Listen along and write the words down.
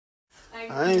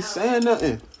I ain't saying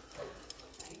nothing.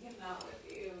 I cannot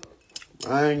with you.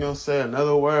 I ain't gonna say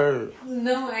another word.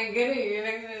 No, I get it. You're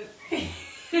not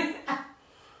gonna.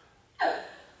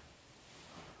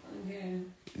 Okay.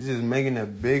 You're just making a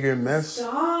bigger mess.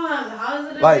 Stop. How is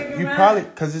it a like bigger you mess? probably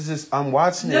because it's just I'm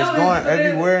watching it. It's going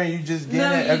everywhere, and you just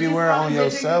getting it everywhere on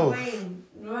yourself.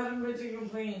 No, I don't bitch and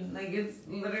complain. Like it's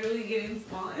literally getting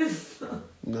small.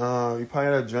 No, you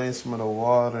probably gotta drain some of the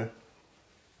water.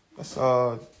 That's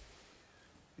all.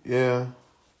 Yeah,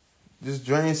 just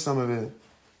drain some of it.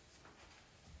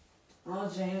 I'll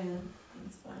drain it.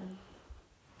 It's fine.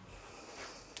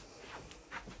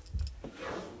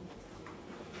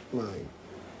 Like,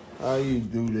 how you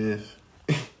do this?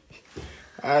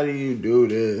 How do you do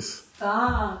this?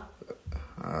 Stop.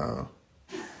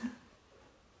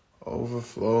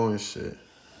 Overflowing shit.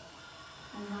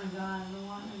 Oh my god, I don't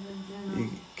want to do. You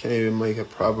can't even make a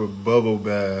proper bubble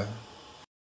bath.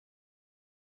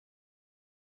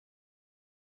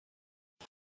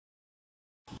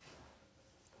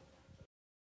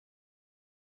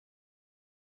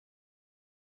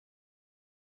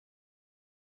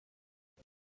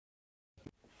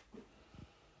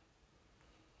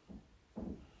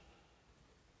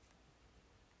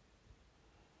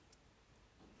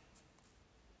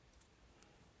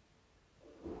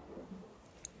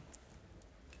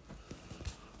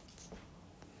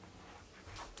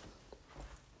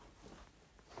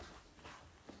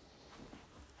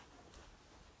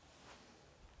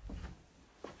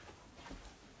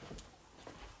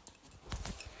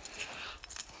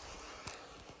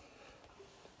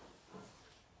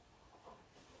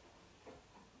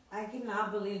 I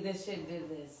cannot believe this shit did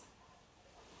this.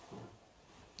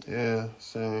 Yeah,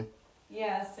 same.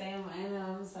 Yeah, same. I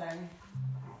know. I'm sorry.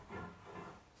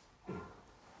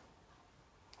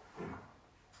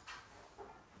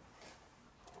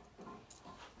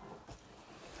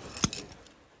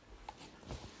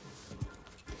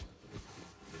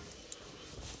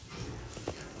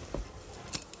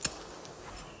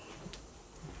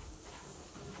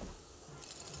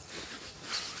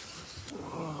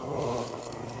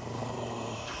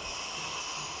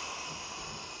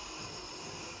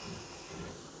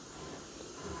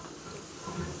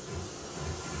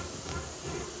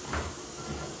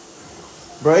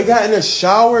 Bro, you got in the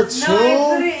shower too?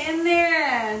 No, I put it in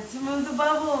there to move the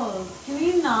bubbles. Can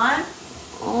you not?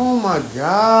 Oh my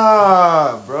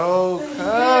god, bro.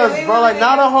 Cuz, bro, like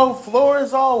now the whole floor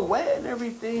is all wet and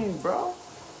everything, bro.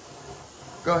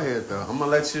 Go ahead though. I'm gonna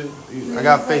let you. I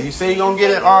got faith. You say you gonna get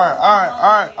it.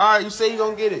 Alright. You say you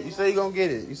gonna get it. You say you gonna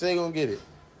get it. You say you gonna get it.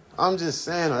 I'm just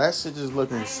saying, that shit just look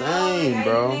insane,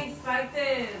 bro. I didn't expect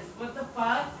this. What the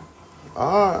fuck?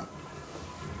 Alright.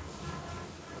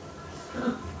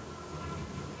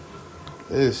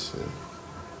 This shit.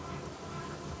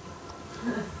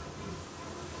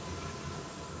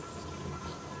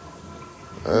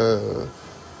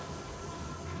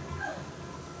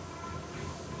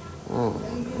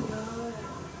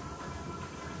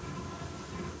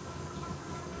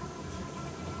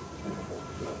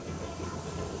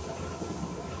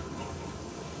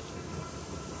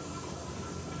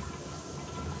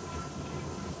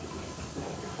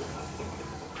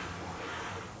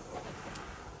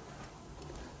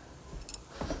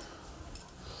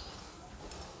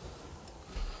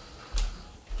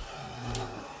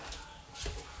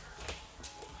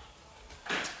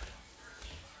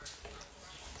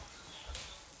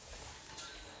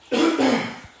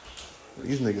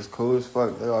 These niggas cool as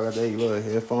fuck. They all got their little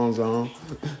headphones on.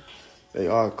 They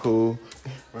all cool.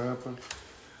 What happened?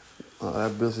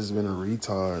 That bitch has been a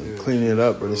retard. Yeah, cleaning it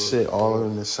up, but the shit all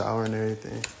in the shower and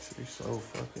everything. She's so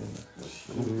fucking.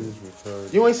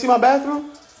 You ain't see my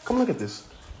bathroom? Come look at this.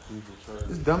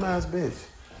 This dumbass bitch.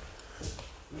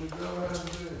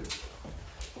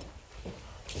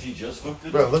 She just hooked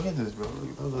it bro, up? Look at this, bro.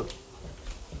 Look.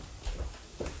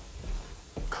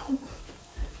 Come.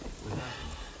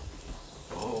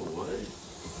 Oh, what?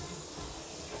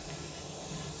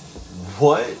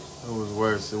 What? It was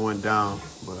worse. It went down,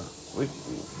 but.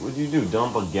 What'd you do?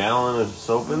 Dump a gallon of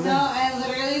soap in there? No, I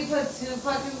literally put 2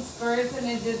 fucking squirts and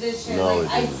it did this shit. No, like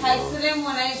I texted him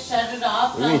when I shut it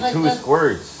off. What do you mean 2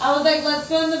 squirts? I was like, let's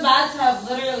go in the bathtub,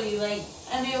 literally, like,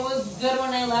 and it was good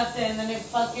when I left it, and then it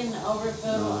fucking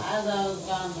overfilled as I was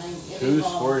gone. Like, 2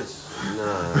 squirts?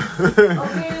 Nah. Okay,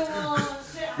 well,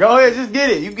 shit. Go ahead, just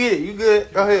get it. You get it. You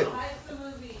good? Go ahead.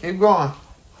 Keep going.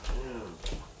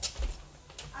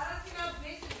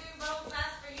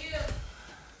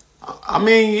 I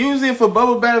mean, usually if a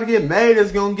bubble bath get made,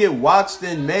 it's gonna get watched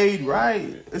and made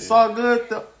right. It's all good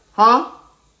though. Huh?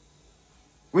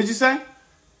 What'd you say? I said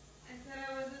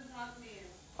I wasn't talking to you.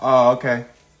 Oh, okay.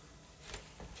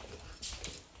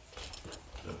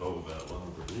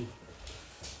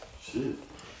 Shit.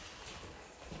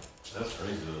 That's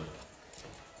crazy though.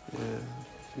 Yeah,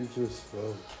 She just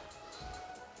slow.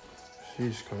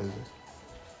 she's crazy.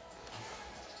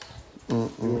 You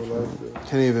don't like that?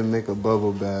 Can't even make a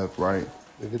bubble bath right.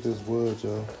 Look at this wood,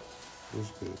 y'all. This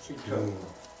bitch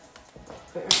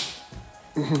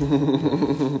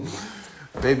clean.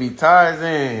 Baby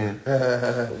Tarzan.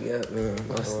 Yeah, man. I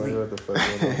My don't sleep. know what the fuck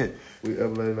going on. We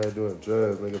up late night doing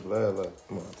drugs, nigga. Blab like.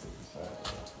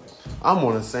 I'm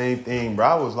on the same thing, bro.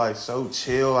 I was like so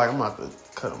chill. Like I'm about to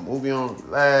cut a movie on,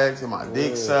 relax, get my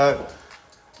dick sucked.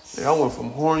 Like, I went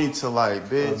from horny to like,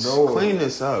 bitch, clean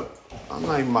this up. I'm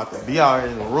not even about to be out here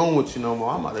in the room with you no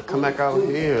more. I'm about to come back out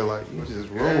here. Like, you just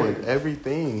ruined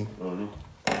everything.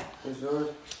 What's yours?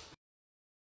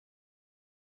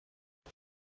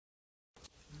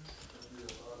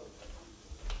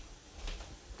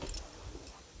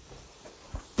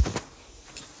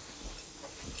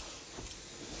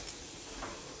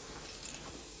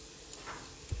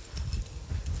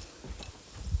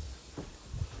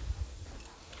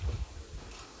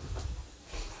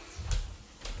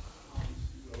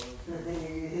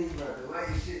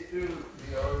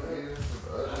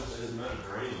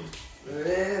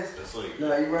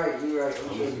 No, you're right. I'm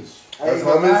tripping. That's Hey,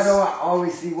 hummus? I know I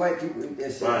always see white people eat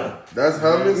that shit. Right. That's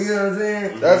hummus? You know what I'm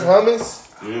saying? That's hummus?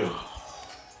 Yeah.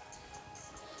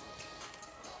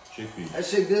 Chickpea. That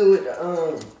shit good with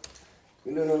the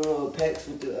you know the little packs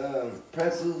with the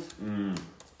pretzels.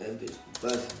 That bitch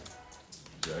busting.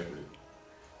 Exactly.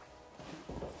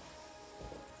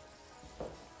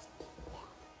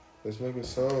 Let's make a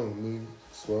song, me,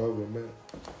 Suave and Matt.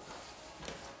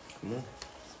 Come on.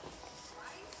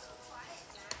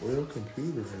 Where your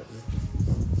computer at, man?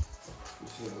 You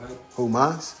see it, right? Who,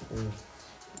 mine? Mm.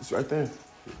 It's right there.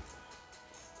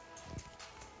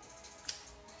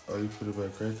 Oh, you put it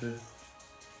back right there?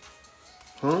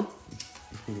 Huh?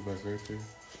 You put it back right there?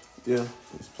 Yeah,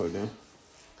 it's plugged in.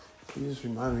 You just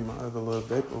reminded me of my other little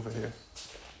vape over here.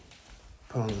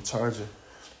 Put on the charger.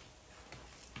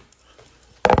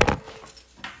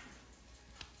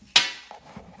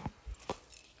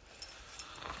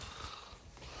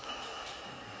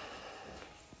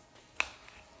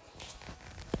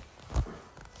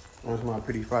 Where's my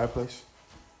pretty fireplace?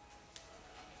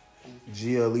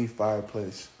 GLE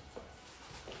fireplace.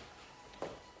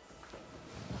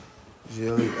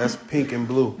 GLE, that's pink and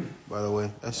blue, by the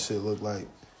way. That shit look like,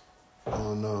 I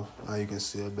don't know. Now you can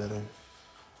see it better.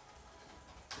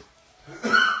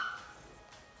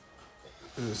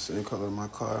 It's the same color of my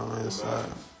car on the inside.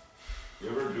 You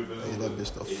ever do business? Hey, that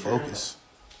bitch the focus.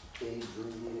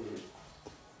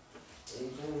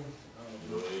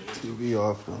 TV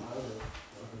off though.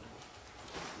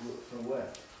 From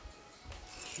what?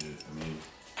 Shit, I mean,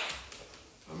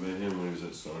 I met him when he was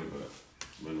at Stony, but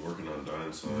I've been working on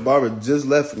Dying Sign. Barbara just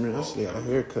left me. I still got a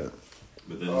haircut.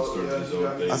 But then he started his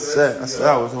own thing. I said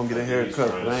I was gonna get a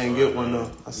haircut, but I ain't get one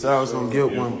though. I said I was gonna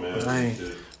get one, but I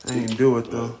ain't do it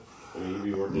though. I mean, he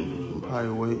be working. I'll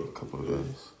probably wait a couple of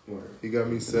days. He got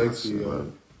me sexy, y'all.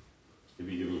 He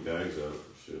be giving bags out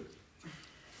for shit.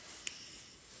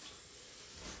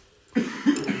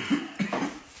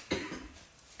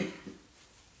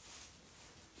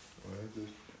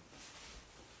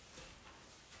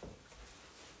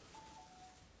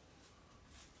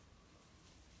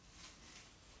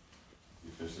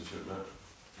 You finished the shit, Matt?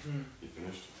 You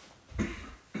finished?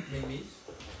 Maybe.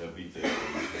 That beat there.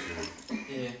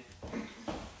 Yeah.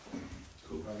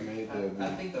 Cool. I made I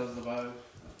think that was the vibe.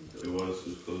 It was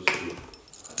close to I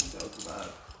think that was the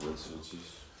vibe. coincidences.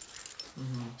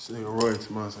 This nigga Roy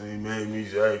Tomas ain't made me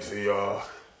sexy, y'all.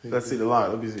 Let's see the line.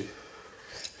 Let me see.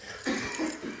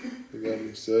 He got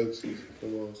me sexy.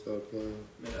 Come on, stop playing.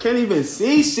 Can't even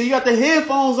see shit. You got the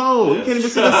headphones on. You can't even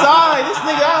see the side. This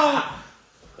nigga out.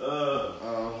 Oh,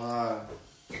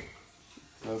 hi.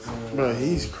 Stop playing. Bro,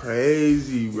 he's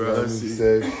crazy, Got bro. me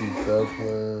sexy. Stop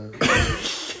playing.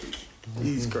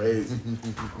 He's crazy.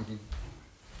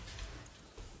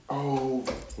 Oh,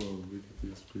 look at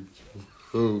this picture.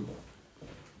 Oh.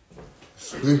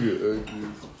 This nigga ugly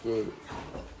as fuck.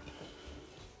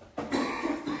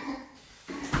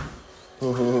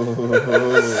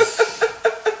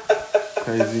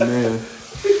 Crazy man.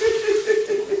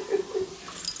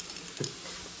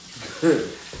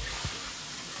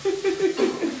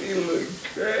 He look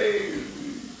crazy.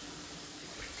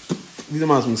 You talking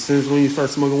about some since when you start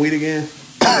smoking weed again?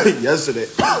 Yesterday.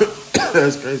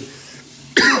 That's crazy.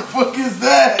 Fuck is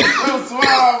that? Yo,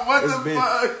 Suave, what It's the been.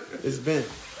 fuck? It's been.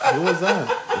 Who was that?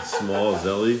 It's small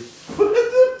Zelly. What the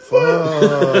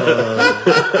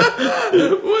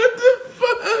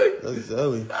fuck? That's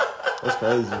Zelly. That's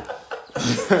crazy.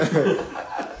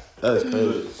 That's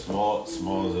crazy. Small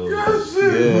as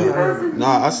Yeah.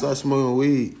 Nah, I started smoking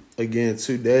weed again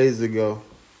 2 days ago.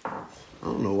 I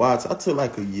don't know why. I took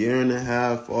like a year and a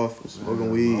half off from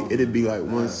smoking weed. It'd be like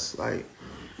once, like,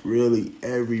 really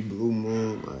every blue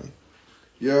moon. Like,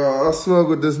 Yo, I smoked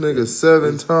with this nigga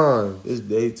 7 times. it's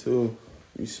day 2.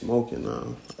 We smoking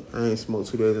now. I ain't smoked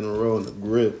 2 days in a row in the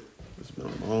grip. It's been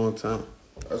a long time.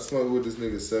 I smoked with this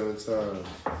nigga 7 times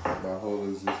my whole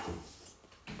existence.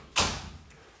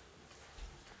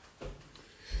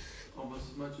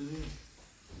 Almost as much as you.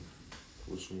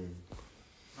 What you mean?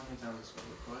 How many times I smoked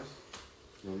it? Twice?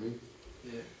 You know me?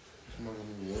 Yeah.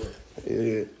 Smoking me what?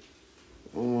 Yeah.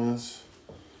 Once.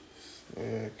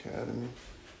 Yeah, Academy.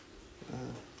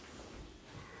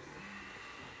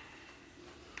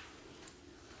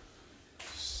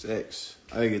 Sex.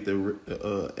 I didn't get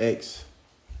the X.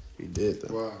 He did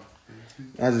though. Wow.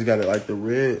 I just got it like the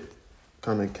red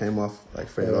kind of came off, like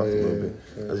faded off a little bit.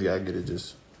 yeah. I just gotta get it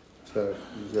just Tap.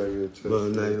 You just gotta get a tap.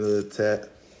 little tat.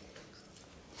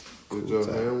 Did your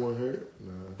hand one hurt?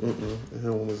 Nah. The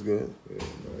hand one was good. Yeah,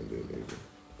 mine didn't either.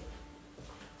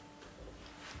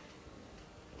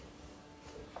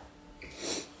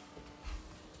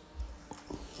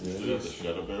 You got the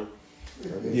shut up there?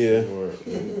 I need Yeah. some more.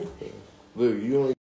 Look, you only